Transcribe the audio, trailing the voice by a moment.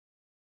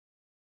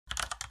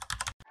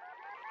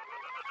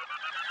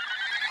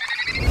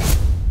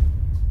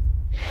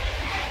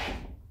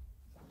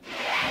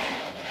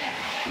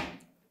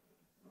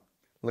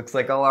Looks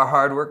like all our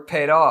hard work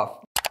paid off.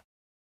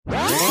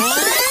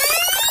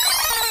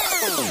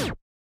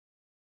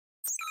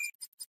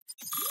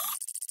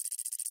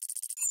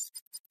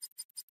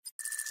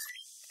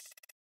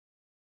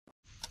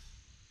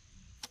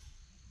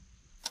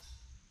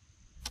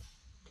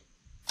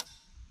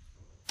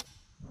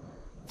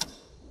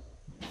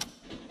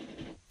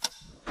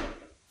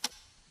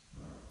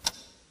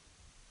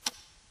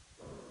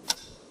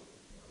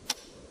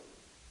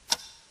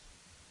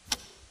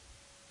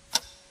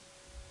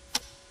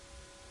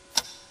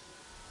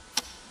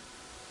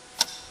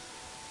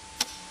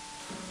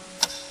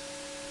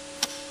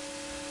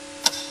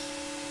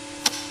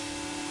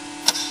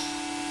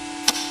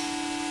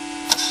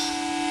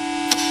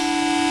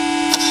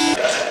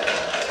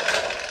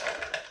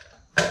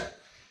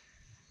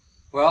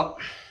 Well,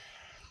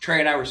 Trey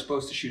and I were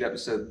supposed to shoot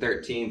episode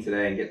 13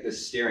 today and get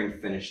this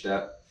steering finished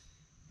up,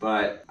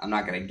 but I'm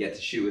not going to get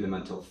to shoot with him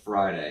until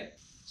Friday.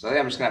 So I think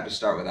I'm just going to have to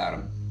start without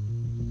him.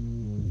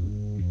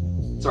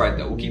 It's alright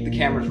though, we'll keep the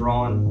cameras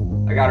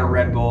rolling. I got a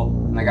Red Bull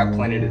and I got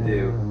plenty to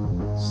do.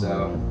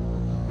 So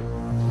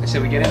I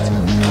said we get into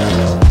it.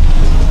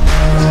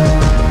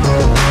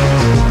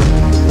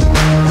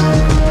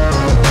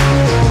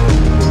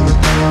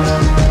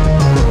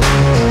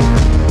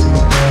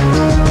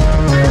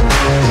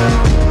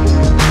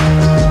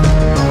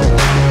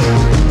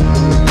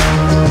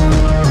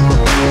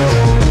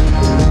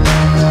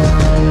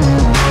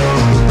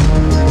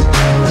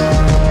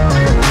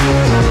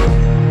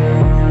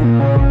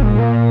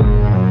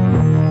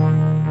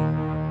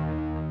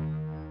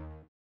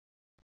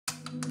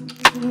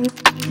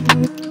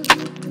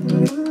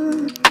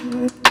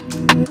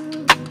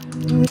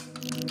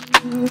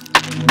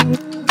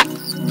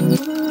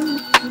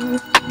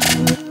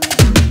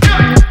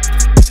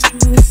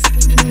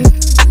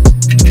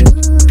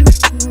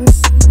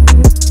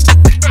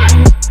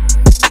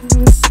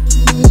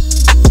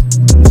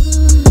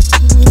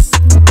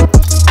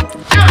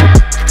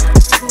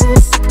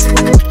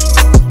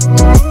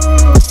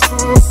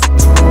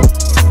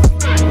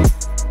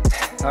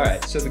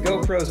 So the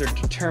GoPros are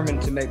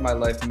determined to make my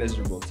life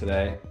miserable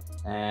today,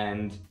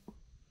 and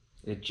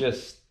it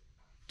just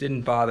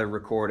didn't bother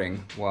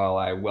recording while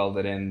I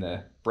welded in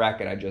the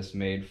bracket I just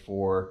made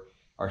for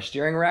our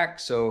steering rack,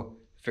 so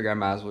I figure I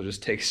might as well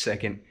just take a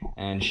second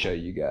and show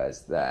you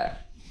guys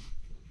that.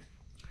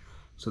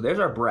 So there's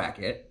our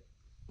bracket,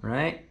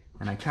 right?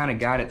 And I kind of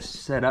got it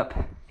set up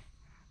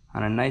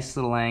on a nice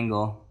little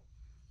angle,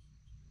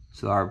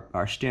 so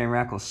our steering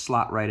rack will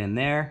slot right in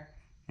there.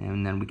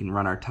 And then we can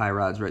run our tie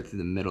rods right through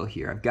the middle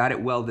here. I've got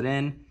it welded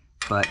in,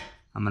 but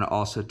I'm gonna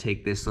also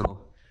take this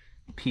little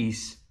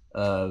piece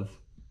of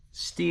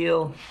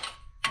steel.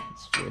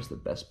 Where's the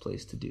best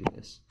place to do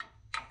this?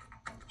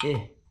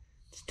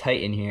 It's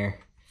tight in here.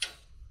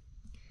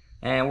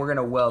 And we're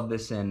gonna weld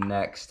this in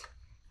next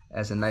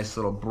as a nice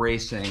little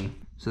bracing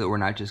so that we're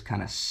not just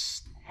kind of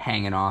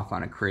hanging off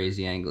on a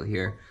crazy angle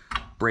here.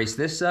 Brace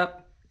this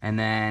up, and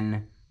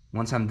then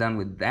once I'm done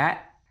with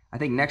that, I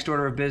think next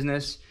order of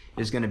business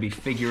is going to be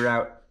figure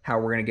out how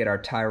we're going to get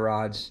our tie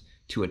rods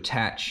to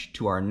attach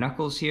to our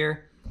knuckles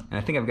here. And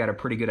I think I've got a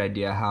pretty good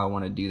idea how I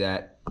want to do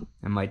that.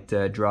 I might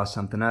draw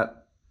something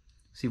up,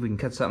 see if we can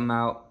cut something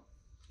out,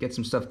 get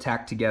some stuff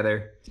tacked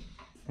together,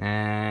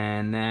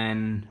 and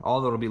then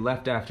all that'll be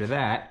left after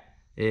that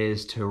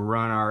is to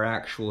run our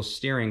actual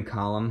steering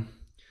column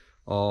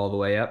all the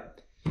way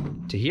up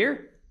to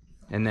here,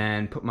 and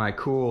then put my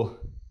cool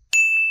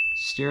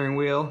steering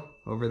wheel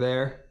over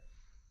there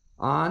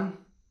on.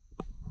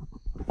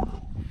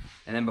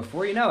 And then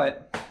before you know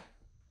it,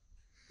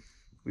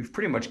 we've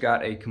pretty much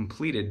got a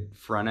completed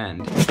front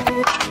end.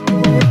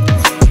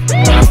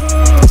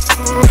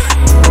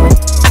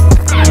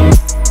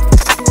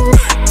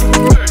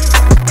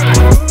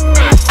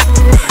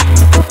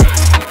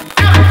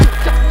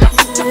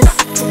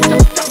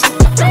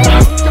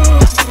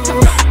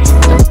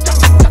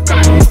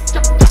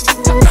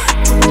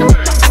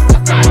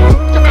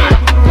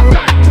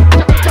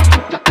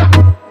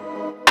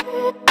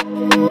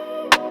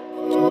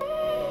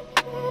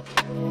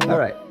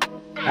 Alright,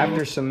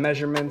 after some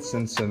measurements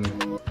and some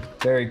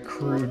very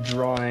crude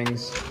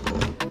drawings,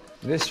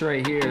 this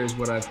right here is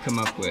what I've come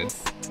up with.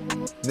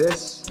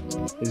 This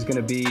is going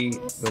to be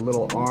the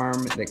little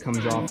arm that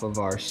comes off of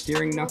our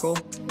steering knuckle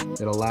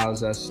that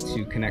allows us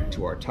to connect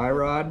to our tie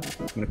rod.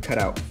 I'm going to cut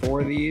out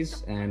 4 of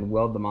these and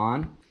weld them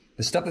on.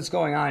 The stuff that's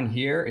going on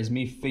here is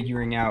me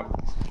figuring out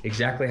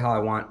exactly how I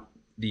want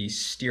the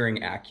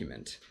steering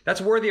acumen.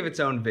 That's worthy of its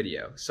own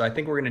video, so I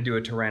think we're going to do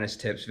a Tyranis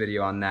tips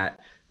video on that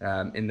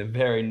in the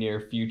very near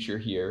future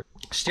here.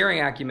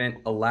 Steering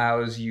acumen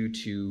allows you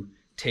to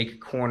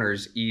take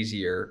corners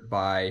easier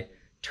by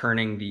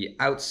turning the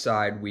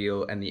outside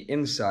wheel and the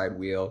inside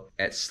wheel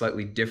at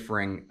slightly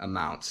differing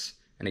amounts.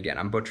 And again,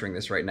 I'm butchering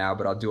this right now,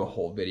 but I'll do a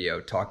whole video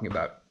talking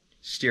about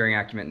steering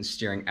acumen and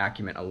steering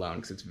acumen alone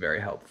because it's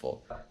very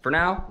helpful. For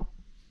now,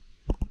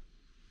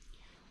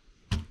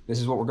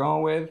 this is what we're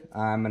going with.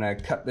 I'm gonna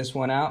cut this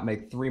one out,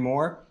 make 3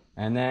 more,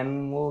 and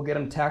then we'll get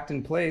them tacked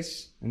in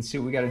place and see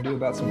what we gotta do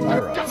about some tie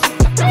rods.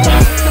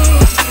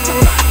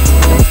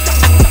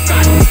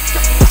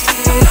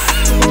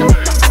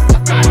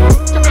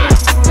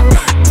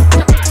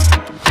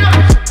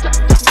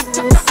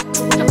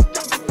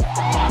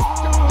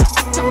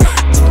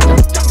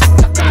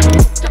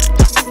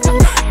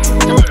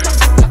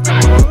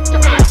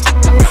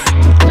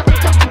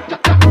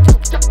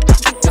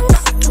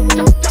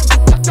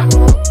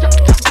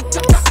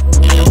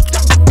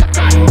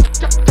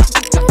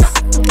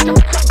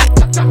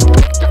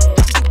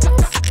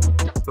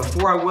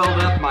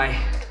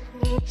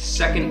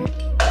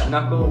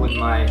 knuckle with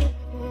my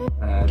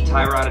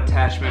tie rod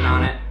attachment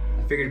on it,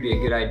 I figured it'd be a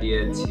good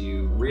idea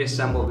to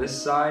reassemble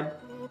this side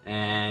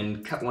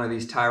and cut one of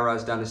these tie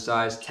rods down to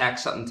size, tack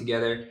something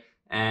together,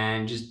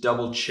 and just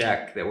double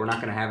check that we're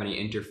not gonna have any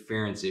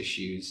interference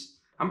issues.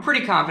 I'm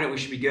pretty confident we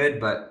should be good,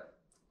 but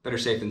better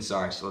safe than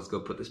sorry, so let's go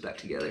put this back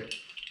together.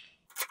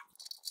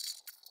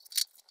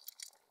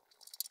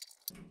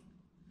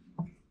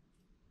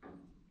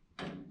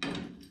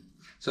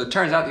 So it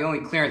turns out the only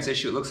clearance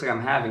issue it looks like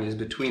I'm having is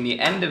between the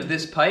end of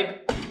this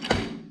pipe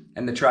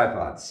and the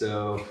tripod.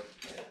 So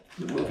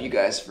I'll move you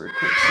guys for a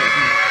quick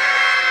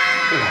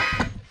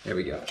second. There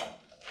we go.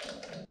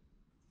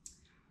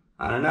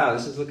 I don't know,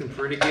 this is looking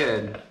pretty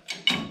good.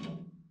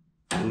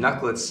 The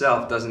knuckle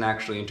itself doesn't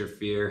actually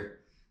interfere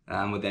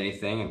with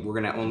anything. We're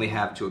gonna only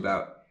have to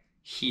about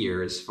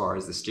here as far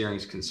as the steering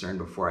is concerned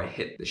before I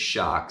hit the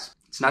shocks.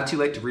 It's not too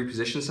late to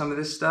reposition some of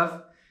this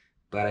stuff,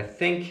 but I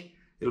think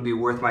it'll be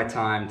worth my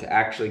time to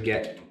actually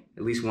get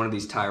at least one of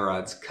these tie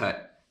rods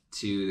cut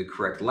to the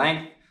correct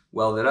length,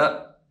 weld it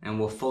up, and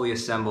we'll fully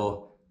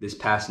assemble this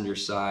passenger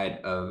side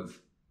of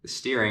the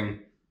steering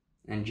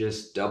and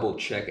just double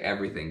check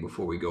everything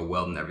before we go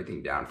welding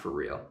everything down for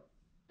real.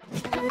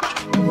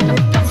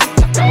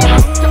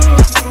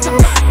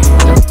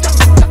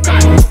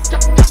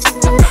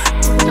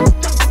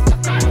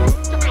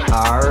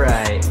 All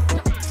right.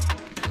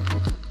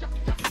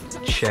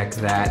 Check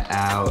that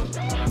out.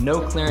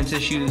 No clearance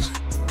issues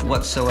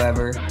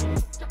whatsoever.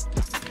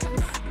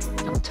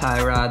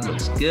 Tie rod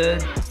looks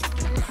good.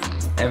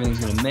 Everything's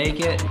gonna make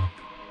it.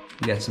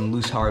 We got some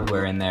loose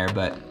hardware in there,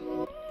 but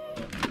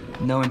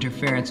no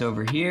interference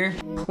over here.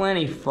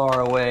 Plenty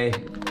far away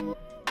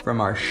from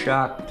our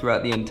shock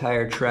throughout the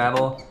entire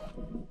travel.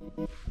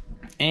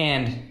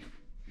 And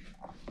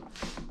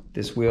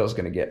this wheel is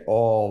gonna get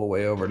all the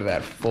way over to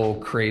that full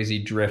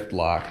crazy drift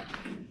lock.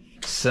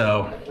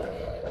 So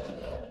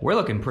we're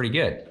looking pretty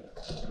good.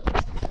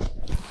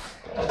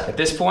 At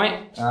this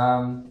point,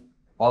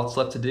 all that's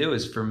left to do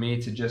is for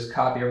me to just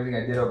copy everything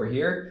I did over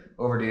here,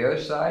 over to the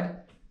other side,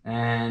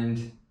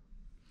 and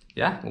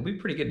yeah, we'll be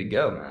pretty good to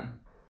go, man.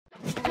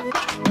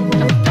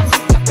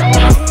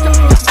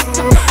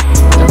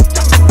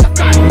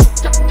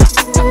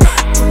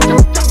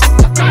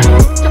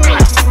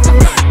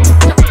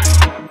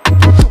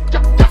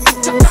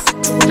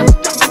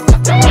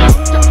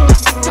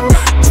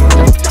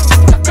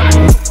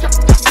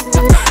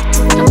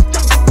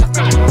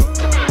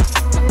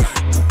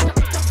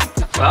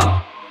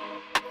 Well,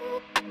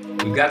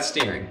 we've got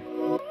steering.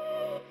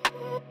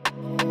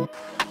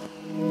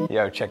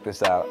 Yo, check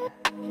this out.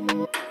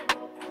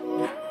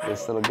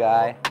 This little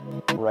guy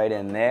right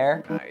in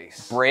there.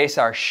 Nice. Brace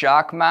our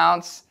shock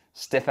mounts,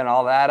 stiffen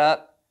all that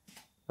up.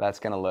 That's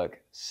gonna look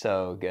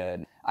so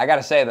good. I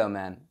gotta say though,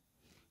 man,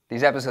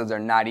 these episodes are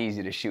not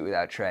easy to shoot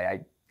without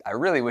Trey. I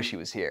really wish he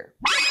was here.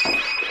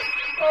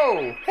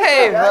 Oh,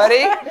 hey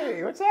buddy.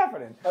 Hey, what's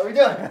happening? How we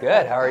doing?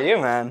 Good, how are you,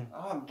 man?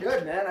 Oh, I'm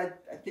good, man.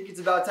 I think it's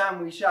about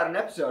time we shot an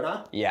episode,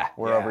 huh? Yeah,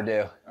 we're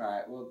overdue. All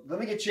right, well, let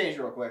me get changed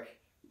real quick.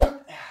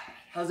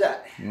 How's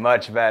that?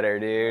 Much better,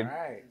 dude. All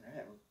right.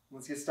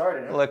 Let's get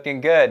started, huh?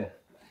 Looking good.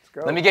 Let's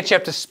go. Let me get you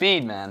up to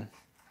speed, man.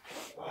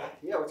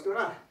 Yeah, what's going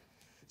on?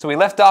 So we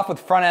left off with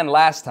front end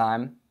last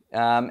time,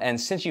 and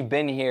since you've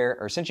been here,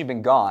 or since you've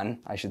been gone,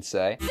 I should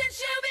say,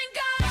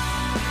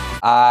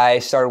 I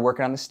started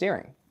working on the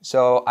steering.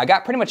 So I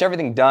got pretty much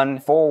everything done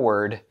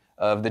forward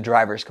of the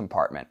driver's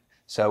compartment.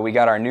 So we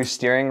got our new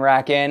steering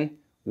rack in,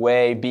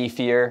 way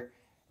beefier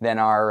than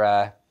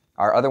our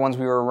other ones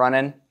we were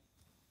running.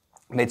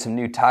 Made some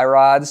new tie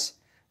rods,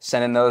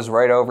 sending those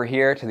right over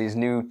here to these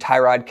new tie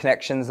rod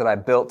connections that I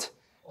built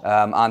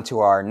onto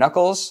our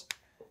knuckles.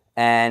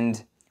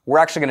 And we're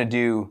actually gonna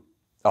do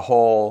a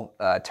whole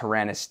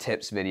Tyranis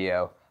tips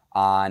video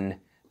on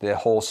the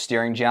whole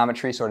steering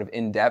geometry, sort of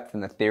in depth,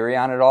 and the theory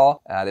on it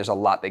all. There's a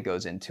lot that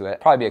goes into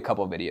it. Probably be a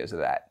couple of videos of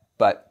that.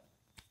 But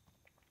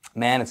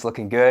man, it's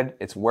looking good.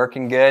 It's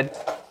working good.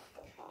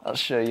 I'll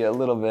show you a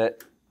little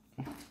bit.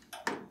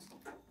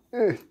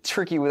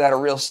 Tricky without a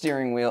real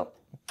steering wheel,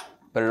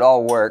 but it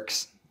all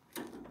works.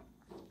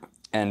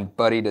 And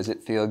buddy, does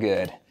it feel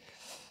good.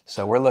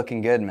 So we're looking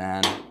good,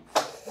 man.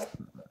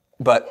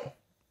 But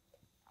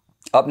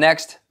up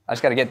next, I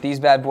just gotta get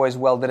these bad boys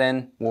welded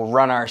in. We'll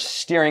run our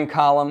steering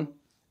column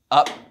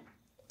up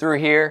through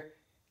here,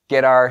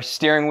 get our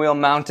steering wheel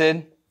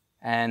mounted,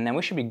 and then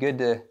we should be good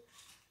to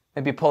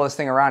maybe pull this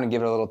thing around and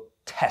give it a little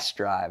test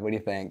drive. What do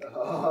you think?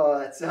 Oh,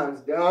 that sounds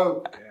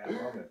dope. Yeah,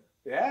 I love it.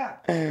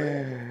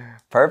 Yeah.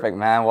 Perfect,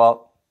 man.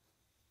 Well,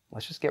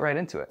 let's just get right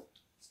into it.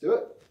 Let's do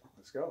it.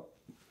 Let's go.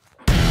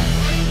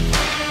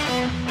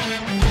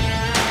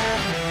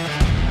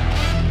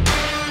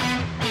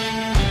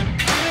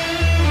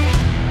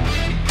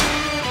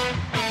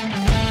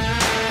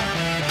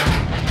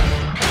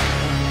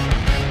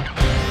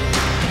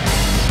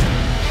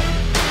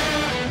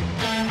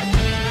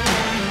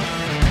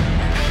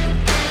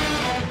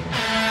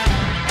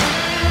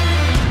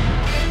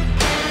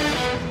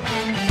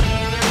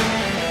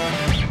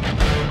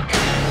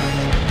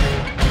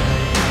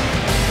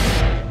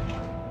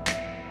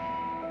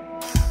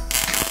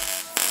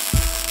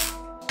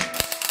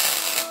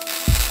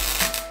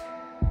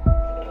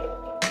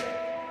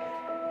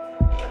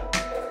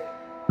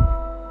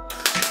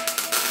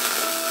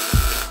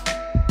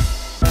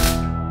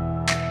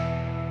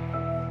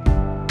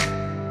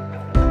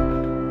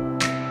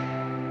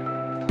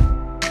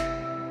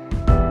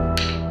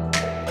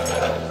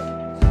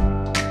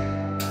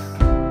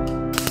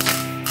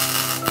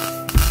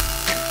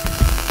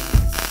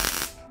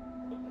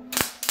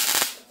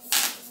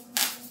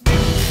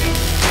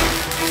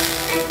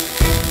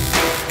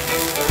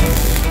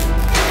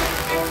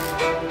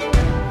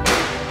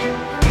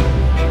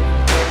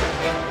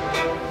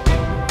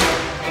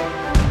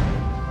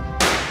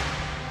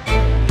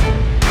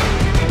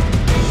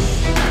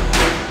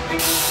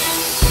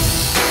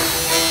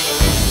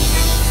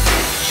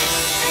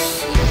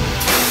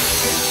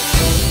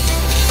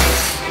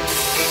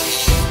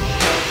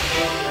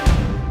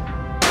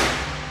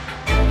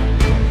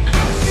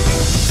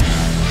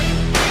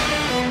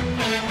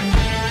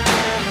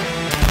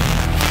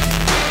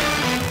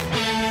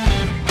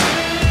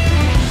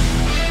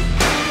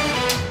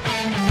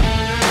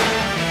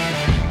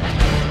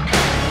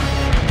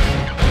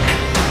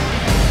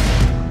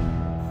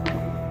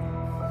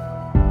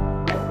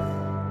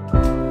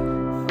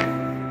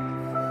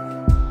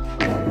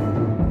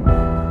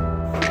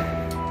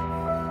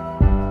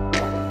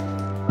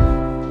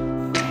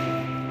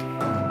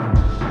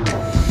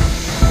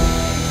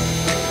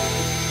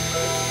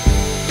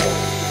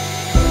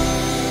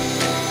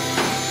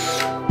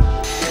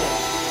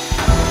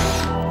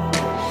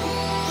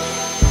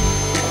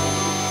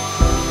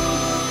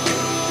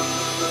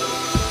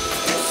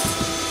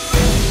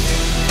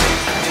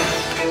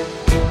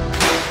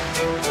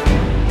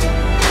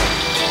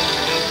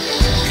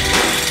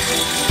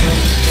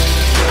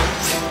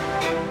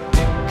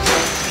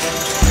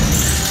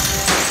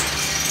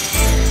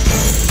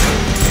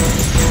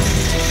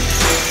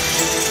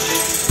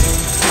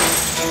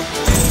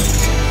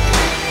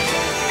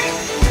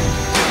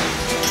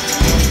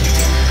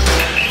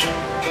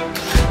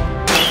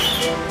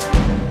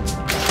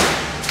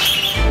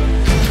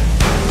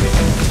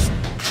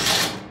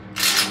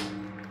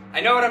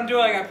 I know what I'm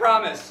doing, I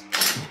promise.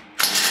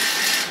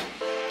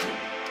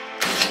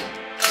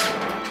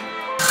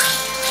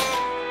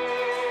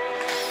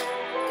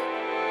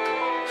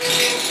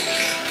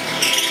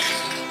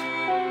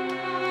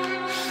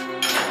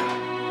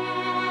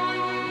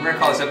 We're gonna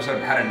call this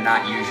episode How to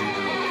Not Use Your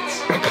Drill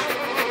Bits.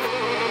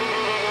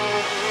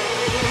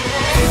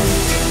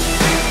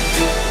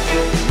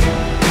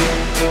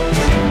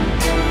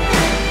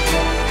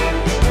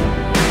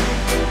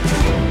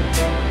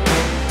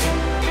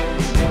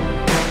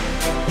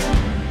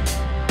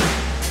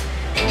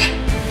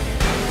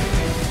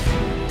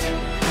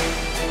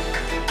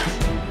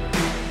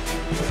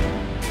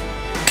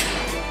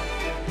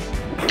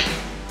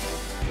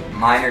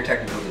 Minor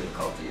technical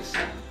difficulties.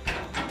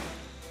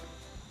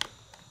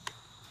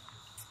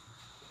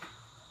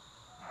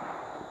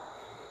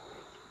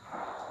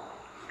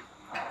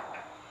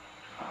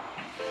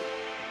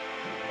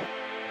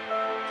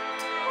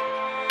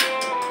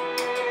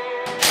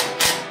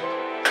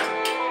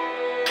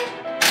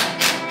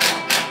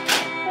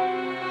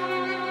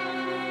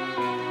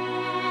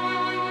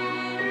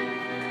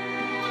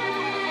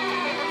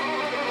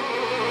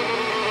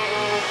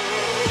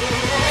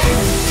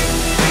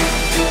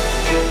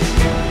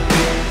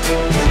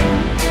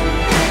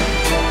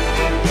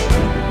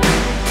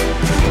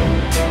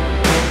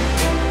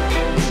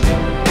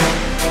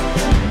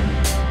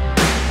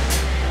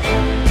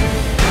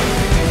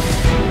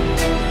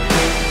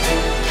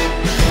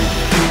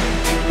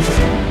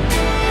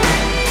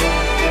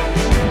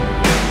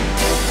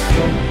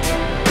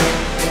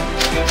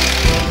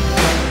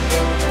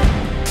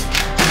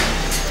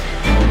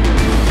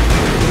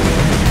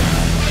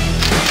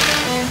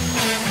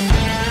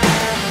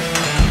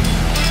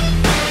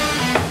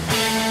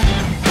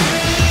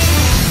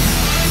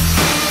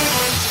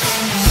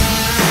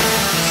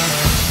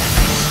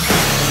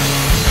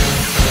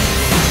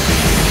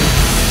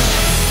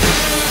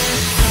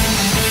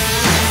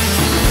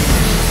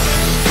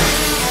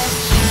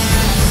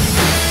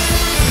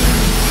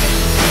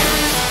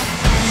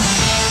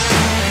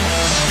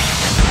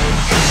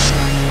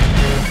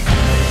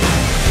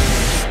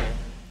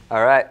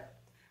 All right,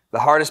 the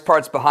hardest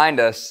part's behind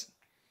us.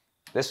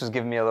 This was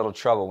giving me a little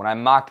trouble. When I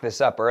mocked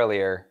this up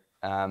earlier,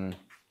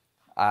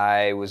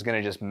 I was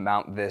gonna just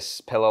mount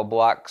this pillow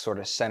block sort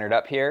of centered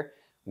up here,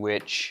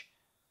 which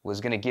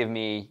was gonna give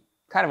me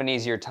kind of an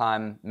easier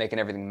time making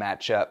everything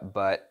match up,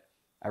 but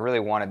I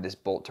really wanted this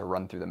bolt to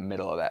run through the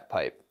middle of that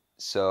pipe.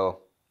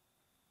 So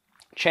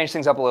changed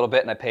things up a little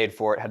bit and I paid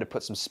for it, had to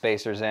put some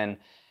spacers in,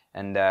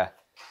 and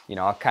you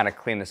know, I'll kind of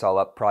clean this all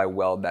up, probably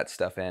weld that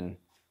stuff in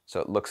so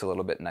it looks a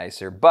little bit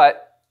nicer,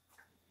 but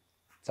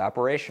it's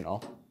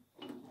operational.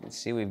 You can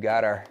see we've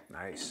got our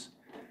Nice.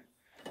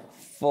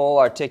 full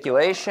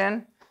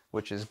articulation,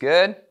 which is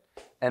good.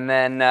 And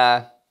then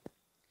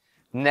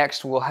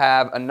next we'll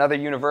have another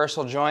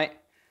universal joint,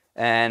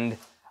 and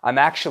I'm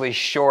actually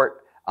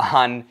short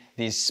on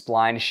these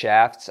splined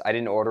shafts. I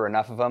didn't order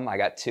enough of them. I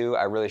got 2.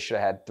 I really should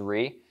have had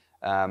 3.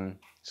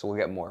 So we'll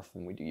get more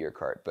when we do your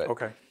cart. But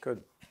Okay,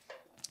 good.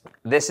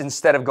 this,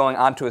 instead of going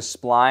onto a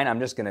spline, I'm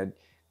just going to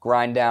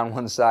grind down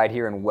one side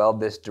here and weld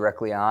this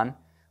directly on,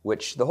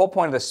 which the whole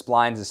point of the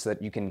splines is so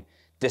that you can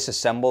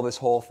disassemble this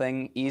whole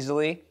thing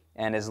easily.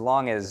 And as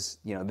long as,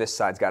 you know, this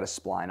side's got a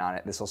spline on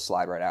it, this will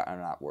slide right out. I'm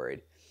not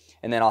worried.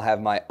 And then I'll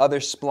have my other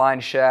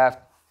spline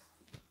shaft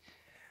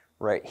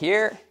right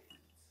here,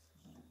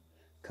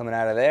 coming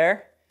out of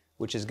there,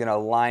 which is going to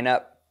line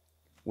up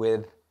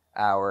with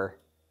our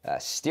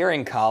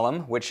steering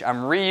column, which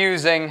I'm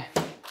reusing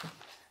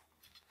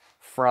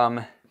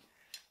from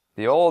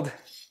the old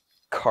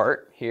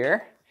cart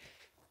here.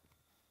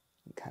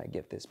 Kind of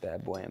get this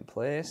bad boy in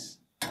place.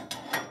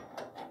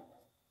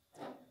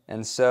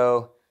 And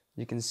so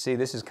you can see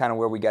this is kind of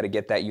where we got to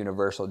get that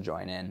universal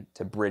joint in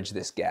to bridge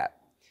this gap.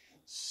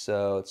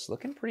 So it's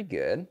looking pretty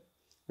good.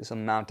 This will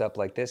mount up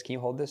like this. Can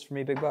you hold this for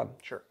me, Big Bob?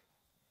 Sure.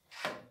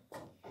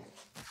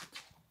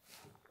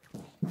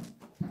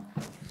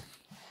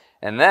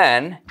 And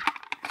then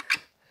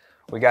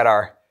we got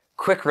our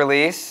quick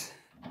release.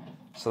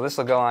 So this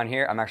will go on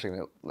here. I'm actually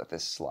going to let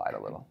this slide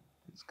a little.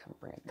 Let's kind of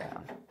bring it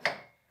down.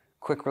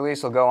 Quick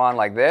release will go on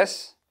like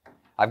this.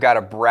 I've got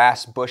a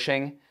brass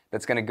bushing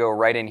that's going to go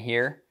right in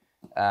here.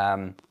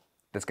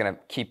 That's going to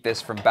keep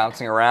this from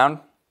bouncing around.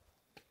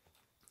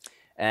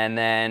 And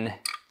then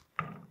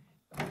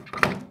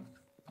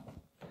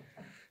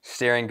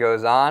steering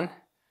goes on.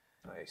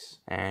 Nice.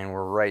 And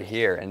we're right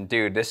here. And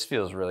dude, this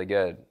feels really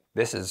good.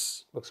 This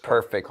is Looks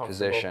perfect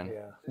comfortable, position.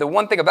 yeah. The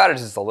one thing about it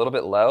is it's a little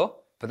bit low,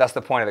 but that's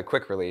the point of the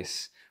quick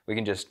release. We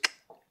can just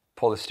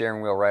pull the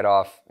steering wheel right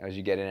off as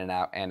you get in and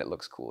out, and it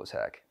looks cool as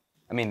heck.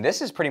 I mean,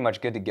 this is pretty much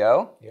good to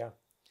go. Yeah.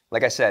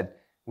 Like I said,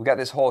 we got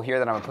this hole here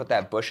that I'm gonna put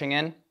that bushing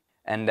in.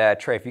 And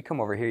Trey, if you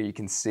come over here, you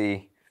can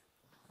see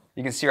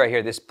right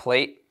here, this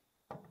plate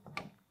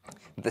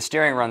that the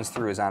steering runs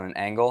through is on an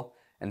angle.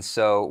 And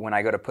so when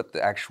I go to put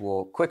the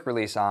actual quick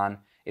release on,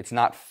 it's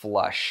not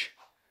flush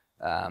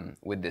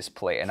with this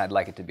plate, and I'd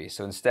like it to be.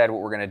 So instead,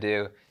 what we're gonna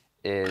do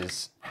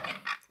is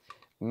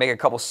make a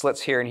couple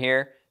slits here and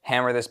here,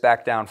 hammer this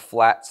back down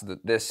flat so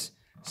that this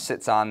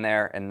sits on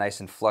there and nice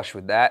and flush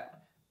with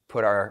that.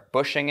 Put our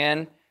bushing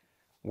in,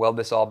 weld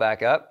this all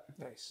back up.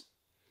 Nice.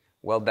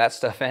 Weld that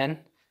stuff in,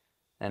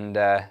 and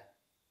we're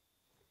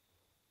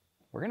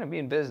going to be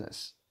in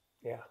business.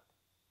 Yeah.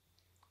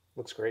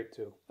 Looks great,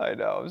 too. I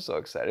know. I'm so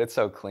excited. It's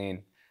so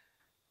clean.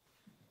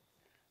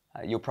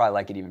 You'll probably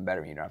like it even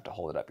better when you don't have to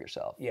hold it up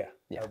yourself. Yeah.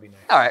 That would be nice.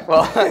 All right.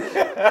 Well,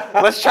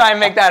 let's try and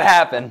make that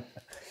happen.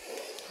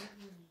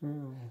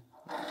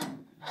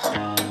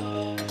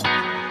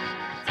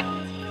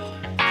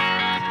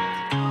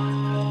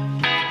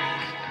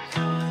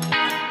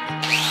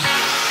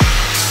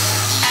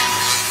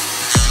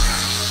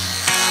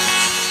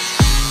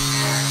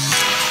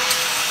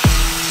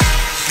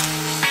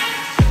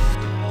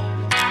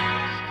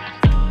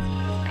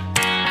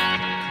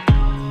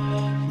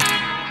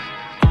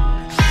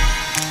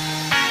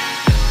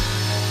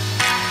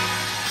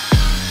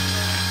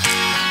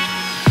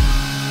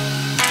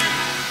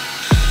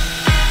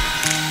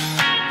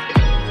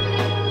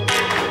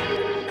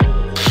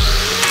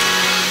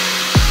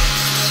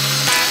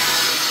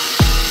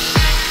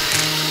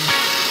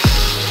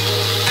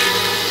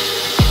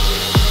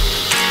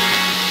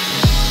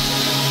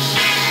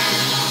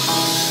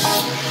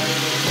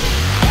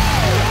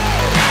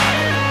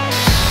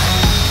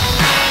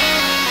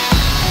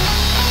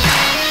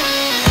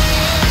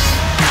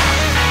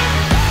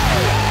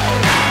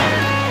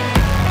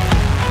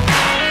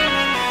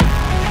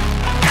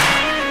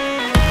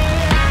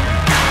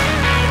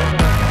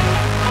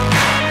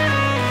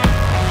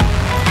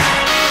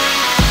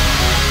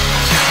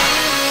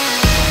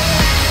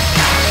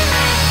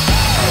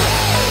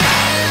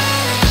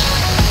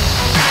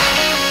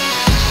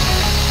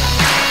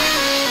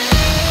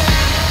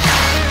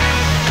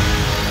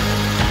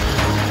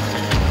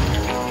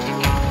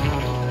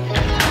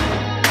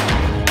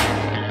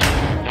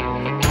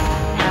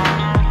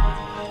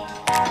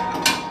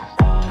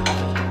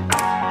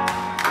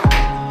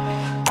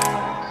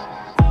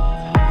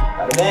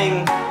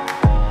 Bang.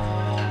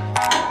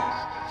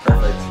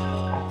 Perfect.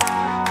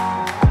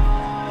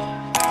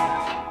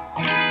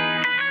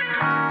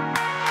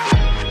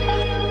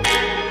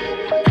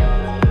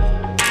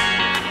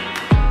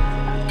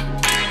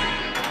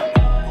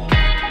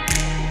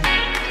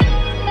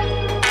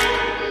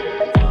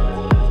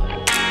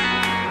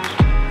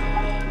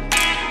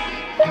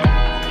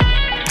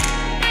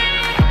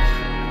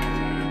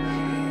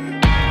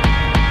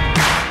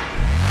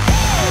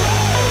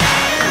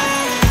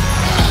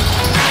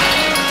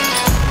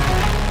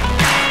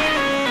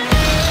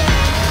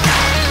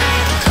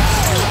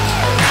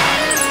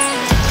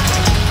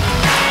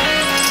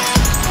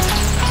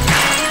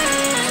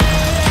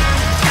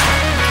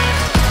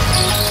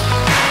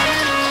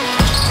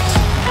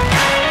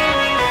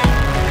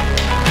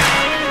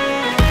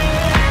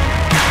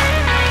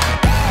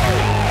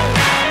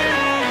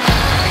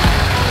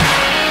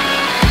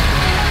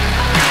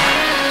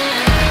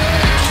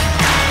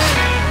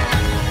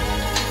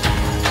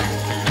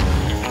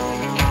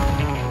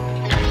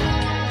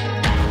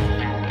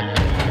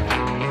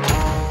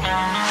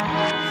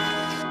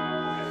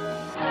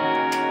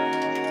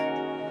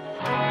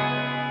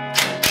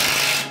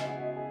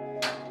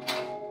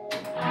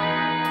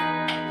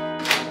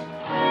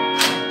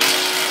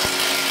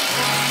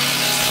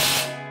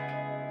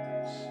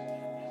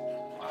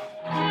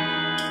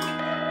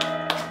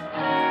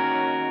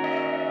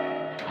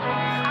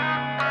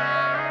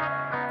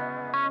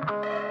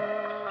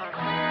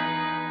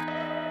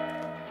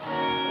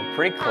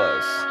 Pretty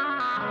close.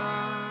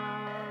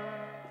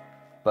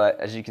 But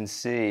as you can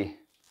see,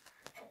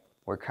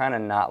 we're kind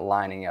of not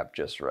lining up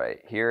just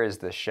right. Here is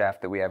the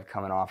shaft that we have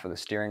coming off of the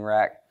steering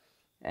rack,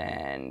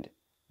 and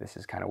this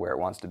is kind of where it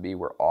wants to be.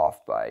 We're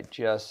off by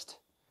just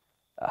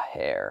a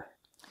hair.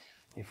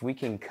 If we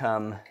can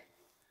come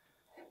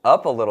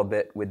up a little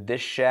bit with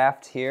this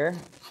shaft here,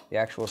 the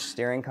actual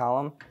steering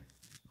column,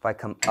 if I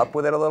come up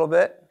with it a little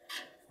bit,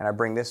 and I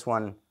bring this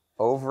one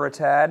over a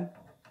tad,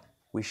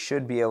 we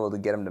should be able to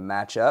get them to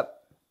match up.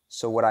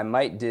 So what I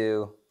might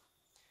do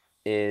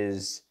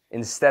is,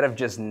 instead of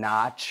just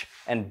notch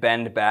and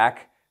bend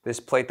back this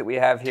plate that we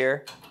have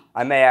here,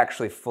 I may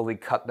actually fully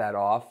cut that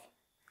off,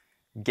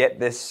 get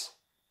this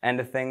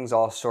end of things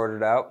all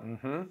sorted out,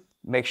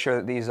 make sure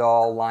that these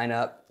all line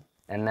up,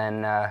 and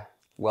then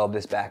weld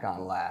this back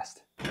on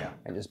last. Yeah.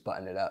 And just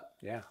button it up.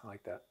 Yeah, I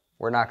like that.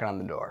 We're knocking on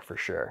the door for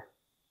sure.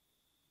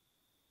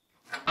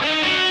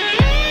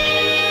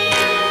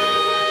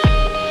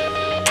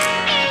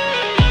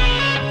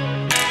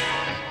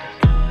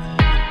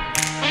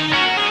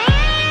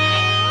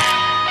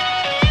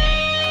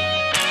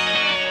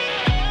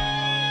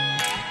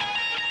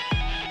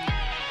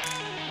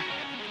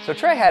 So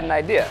Trey had an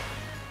idea,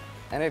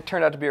 and it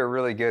turned out to be a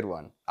really good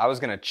one. I was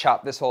gonna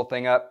chop this whole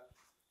thing up.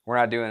 We're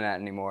not doing that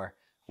anymore.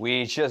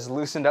 We just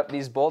loosened up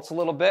these bolts a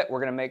little bit.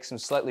 We're gonna make some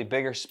slightly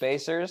bigger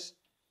spacers,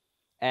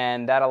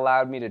 and that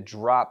allowed me to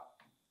drop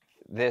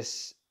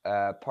this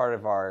part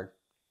of our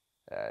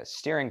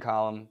steering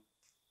column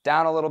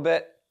down a little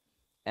bit,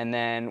 and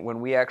then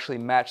when we actually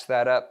match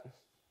that up,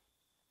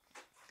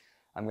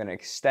 I'm gonna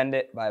extend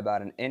it by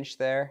about 1 inch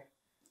there,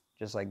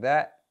 just like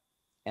that.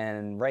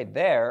 And right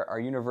there, our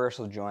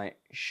universal joint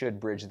should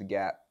bridge the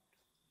gap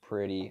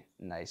pretty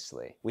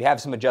nicely. We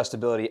have some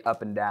adjustability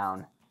up and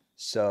down,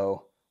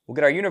 so we'll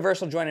get our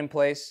universal joint in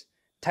place,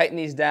 tighten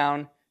these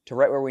down to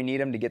right where we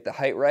need them to get the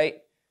height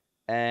right,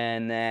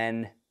 and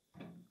then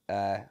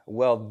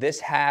weld this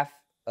half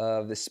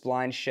of the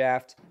spline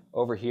shaft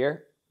over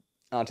here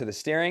onto the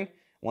steering.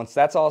 Once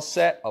that's all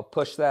set, I'll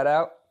push that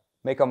out,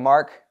 make a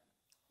mark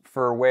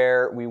for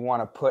where we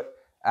want to put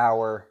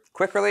our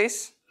quick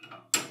release.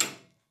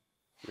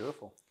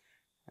 Beautiful.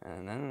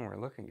 And then we're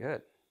looking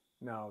good.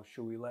 Now,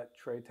 should we let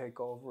Trey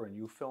take over and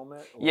you film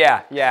it? Or-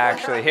 Yeah,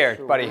 actually, here,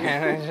 Sure. buddy.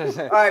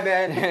 All right,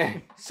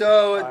 man.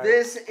 So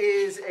this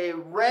is a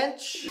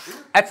wrench.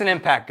 That's an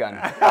impact gun.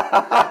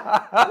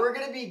 We're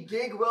gonna be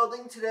gig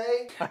welding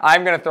today.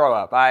 I'm gonna throw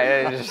up.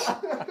 Okay.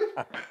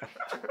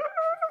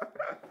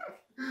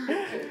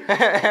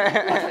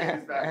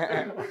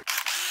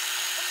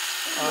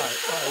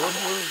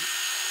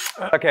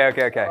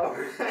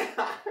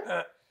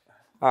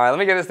 All right, let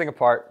me get this thing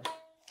apart,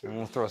 and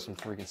we'll throw some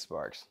freaking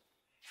sparks.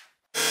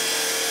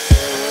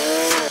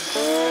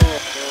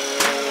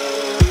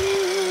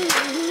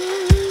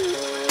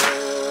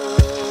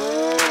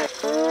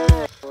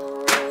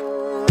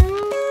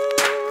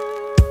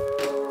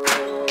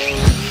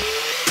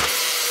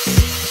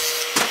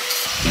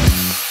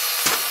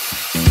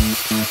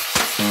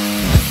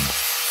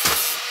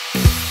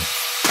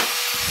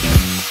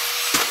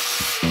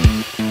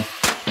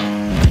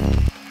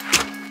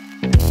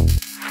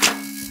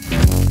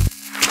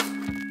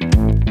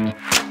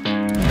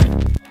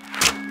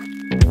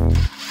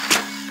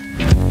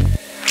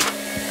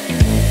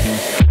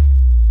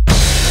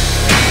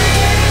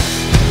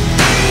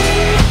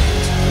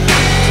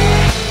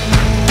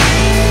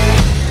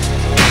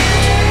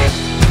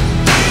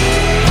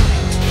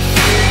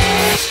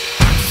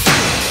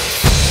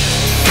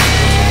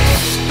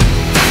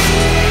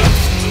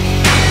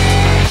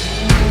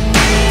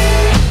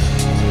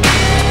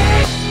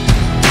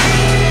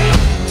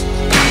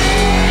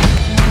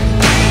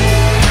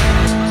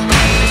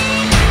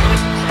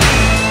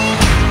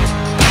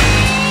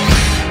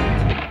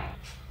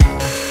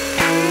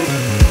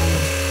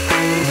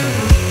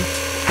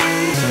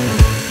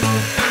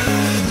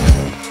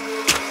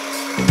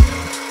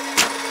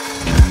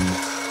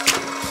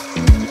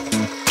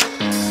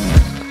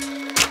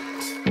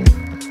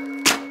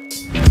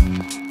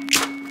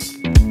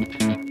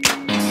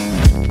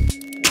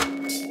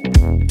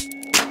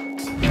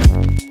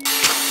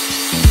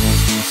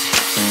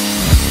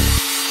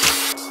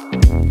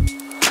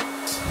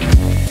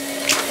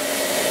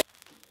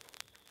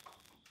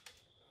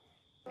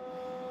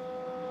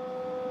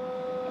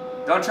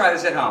 Don't try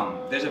this at home.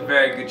 There's a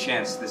very good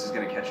chance this is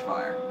going to catch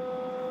fire.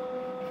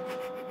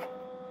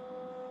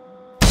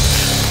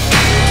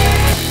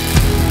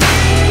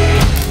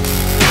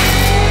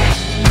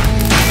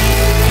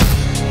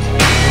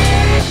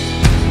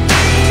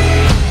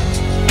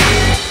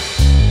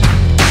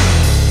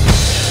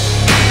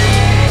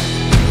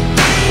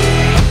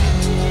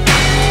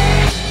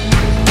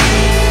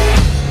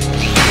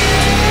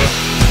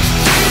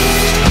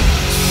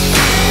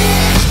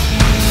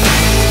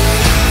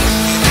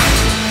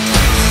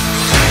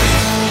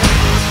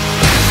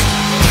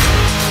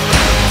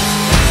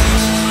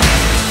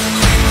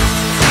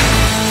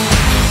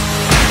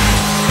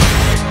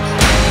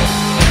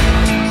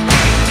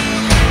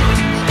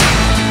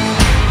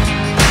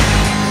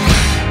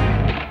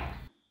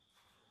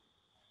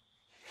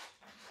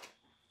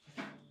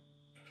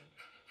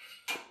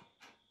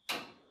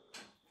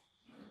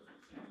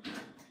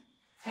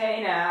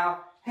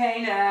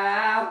 Hey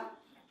now,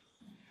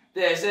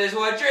 this is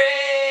what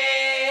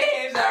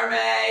dreams are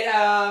made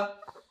of.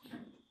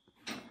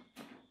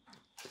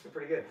 You're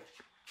pretty good.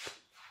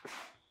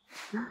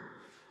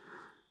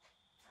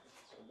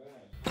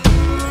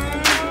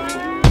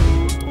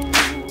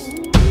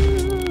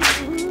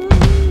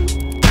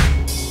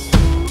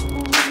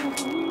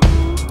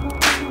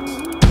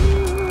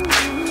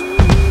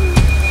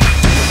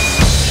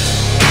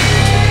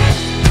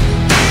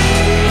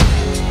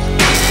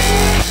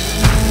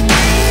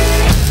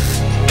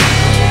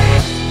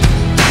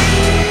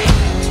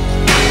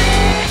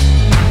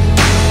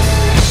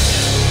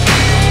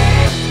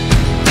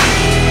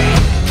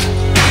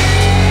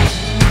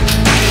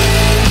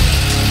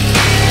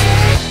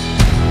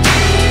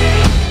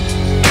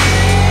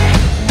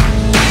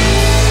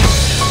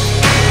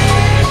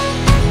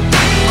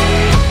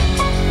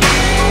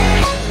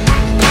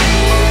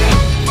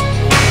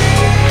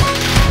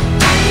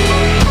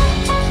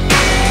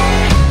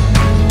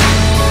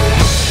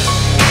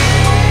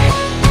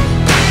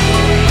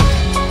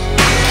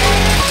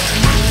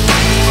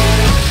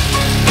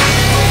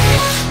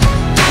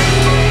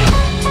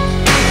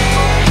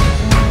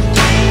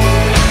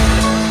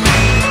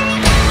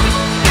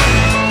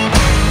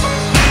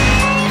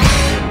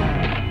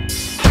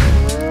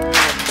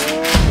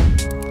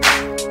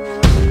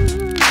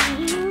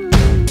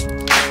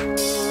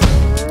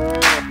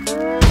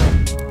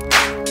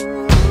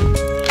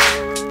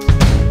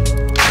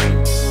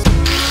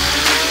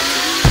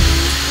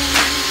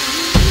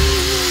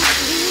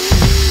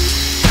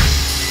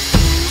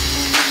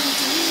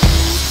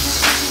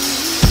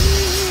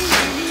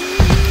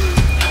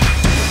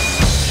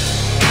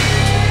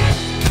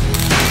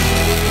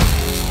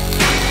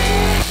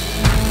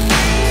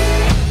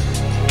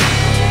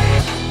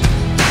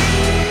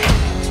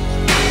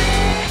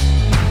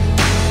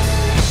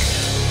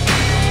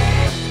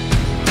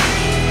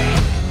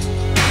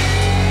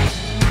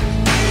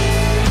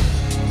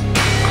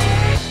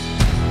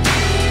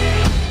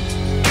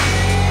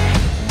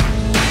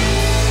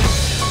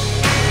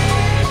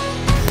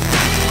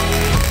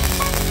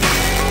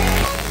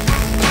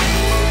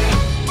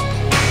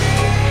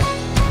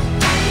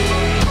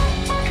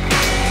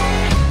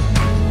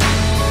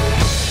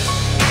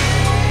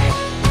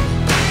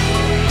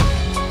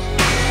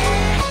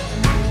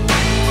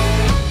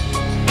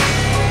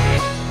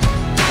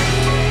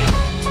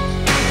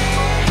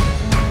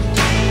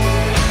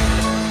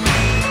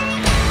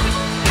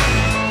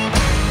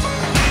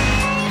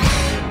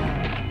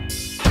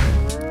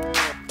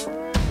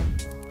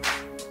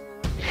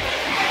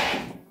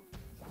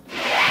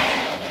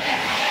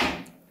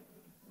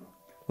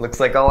 Looks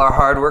like all our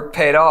hard work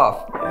paid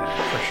off.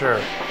 Yeah, for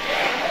sure.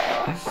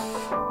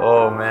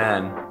 Oh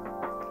man.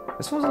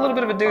 This one's a little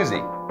bit of a doozy.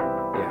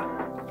 Yeah.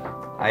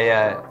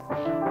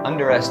 I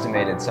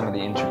underestimated some of the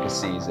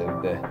intricacies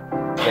of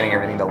getting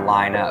everything to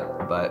line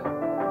up, but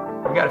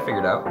we got it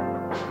figured out.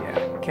 Yeah,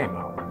 it came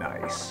out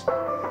nice.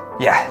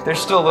 Yeah, there's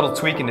still a little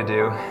tweaking to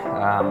do.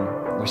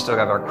 We still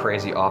have our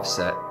crazy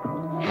offset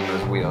on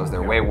those wheels.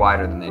 They're way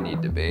wider than they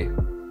need to be.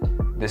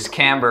 This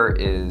camber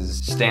is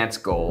stance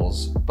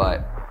goals,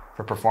 but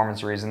for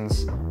performance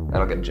reasons,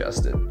 that'll get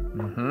adjusted.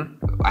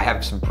 I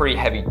have some pretty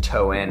heavy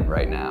toe in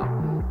right now,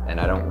 and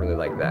I don't really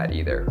like that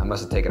either. I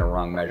must have taken a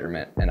wrong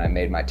measurement, and I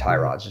made my tie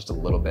rods just a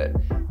little bit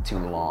too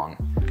long.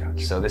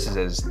 Gotcha. So this is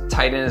as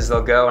tight in as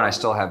they'll go, and I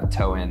still have the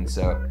toe in,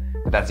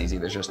 but that's easy,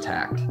 there's just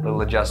tact.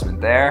 Little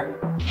adjustment there.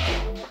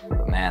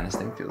 But man, this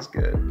thing feels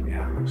good.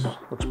 Yeah,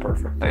 looks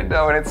perfect. I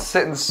know, and it's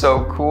sitting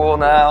so cool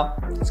now.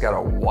 It's got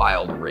a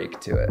wild rake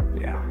to it.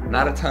 Yeah.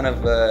 Not a ton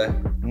of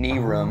knee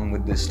room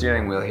with the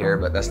steering wheel here,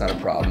 but that's not a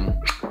problem.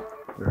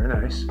 Very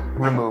nice.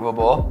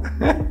 Removable.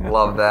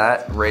 Love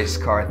that. Race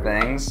car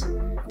things.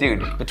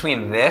 Dude,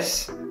 between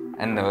this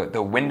and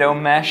the window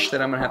mesh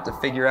that I'm gonna have to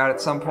figure out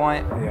at some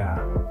point, Yeah.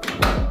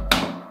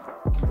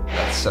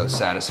 that's so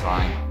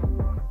satisfying.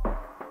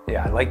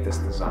 Yeah, I like this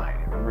design.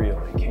 It really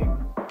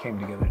came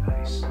together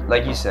nice.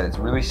 Like you said, it's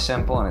really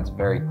simple and it's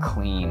very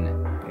clean.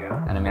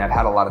 Yeah. And I mean, I've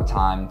had a lot of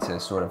time to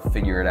sort of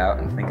figure it out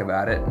and think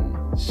about it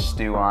and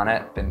stew on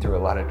it. Been through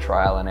a lot of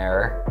trial and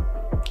error.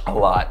 A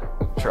lot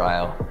of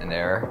trial and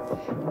error.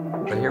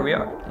 But here we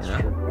are, you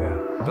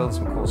know? Yeah. Building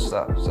some cool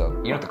stuff. So,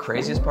 you know what the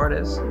craziest part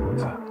is?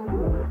 What's that?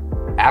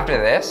 After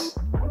this,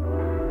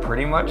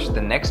 pretty much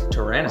the next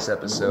Tyranis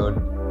episode,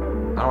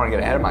 I don't want to get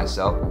ahead of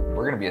myself,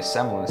 we're going to be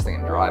assembling this thing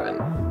and driving.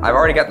 I've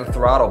already got the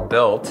throttle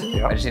built.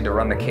 Yep. I just need to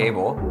run the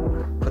cable,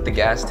 put the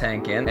gas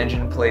tank in,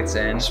 engine plates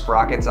in,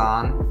 sprockets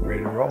on.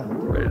 Ready to roll?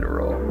 Ready to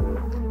roll.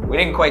 We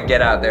didn't quite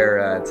get out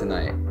there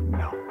tonight,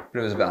 No. but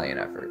it was a valiant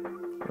effort.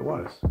 It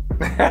was.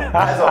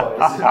 As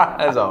always.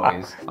 As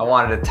always. I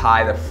wanted to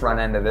tie the front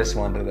end of this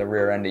one to the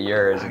rear end of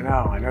yours I and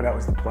know that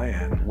was the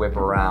plan. whip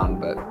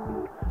around, but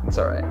it's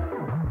all right.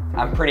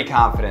 I'm pretty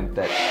confident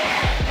that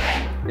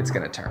it's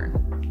gonna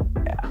turn.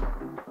 Yeah.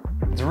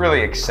 It's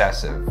really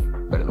excessive,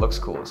 but it looks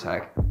cool as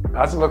heck.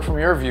 How's it look from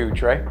your view,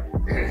 Trey?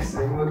 This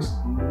thing looks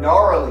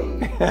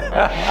gnarly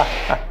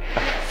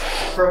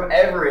from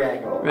every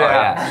angle.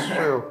 yeah. It's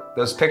true.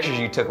 Those pictures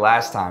you took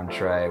last time,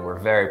 Trey, were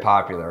very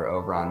popular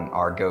over on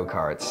our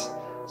go-karts.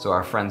 So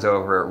our friends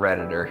over at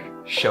Reddit are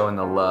showing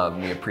the love,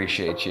 and we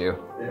appreciate you.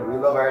 Yeah, we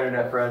love our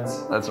internet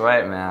friends. That's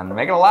right, man.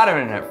 Making a lot of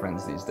internet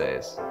friends these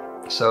days.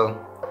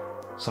 So,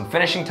 some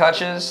finishing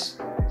touches,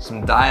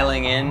 some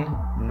dialing in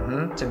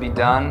to be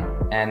done,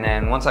 and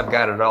then once I've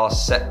got it all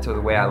set to the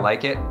way I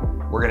like it,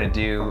 we're gonna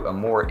do a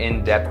more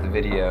in-depth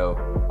video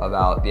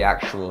about the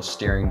actual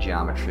steering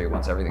geometry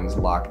once everything's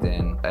locked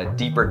in. A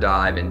deeper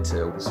dive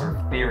into the sort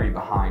of theory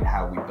behind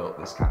how we built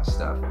this kind of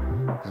stuff,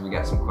 because we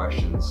got some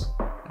questions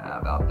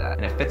about that.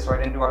 And it fits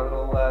right into our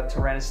little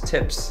Tyranis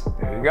tips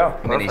There you go.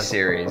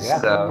 mini-series. Yeah.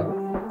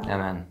 So, yeah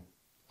man,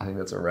 I think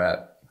that's a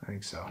wrap. I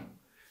think so.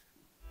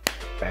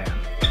 Bam.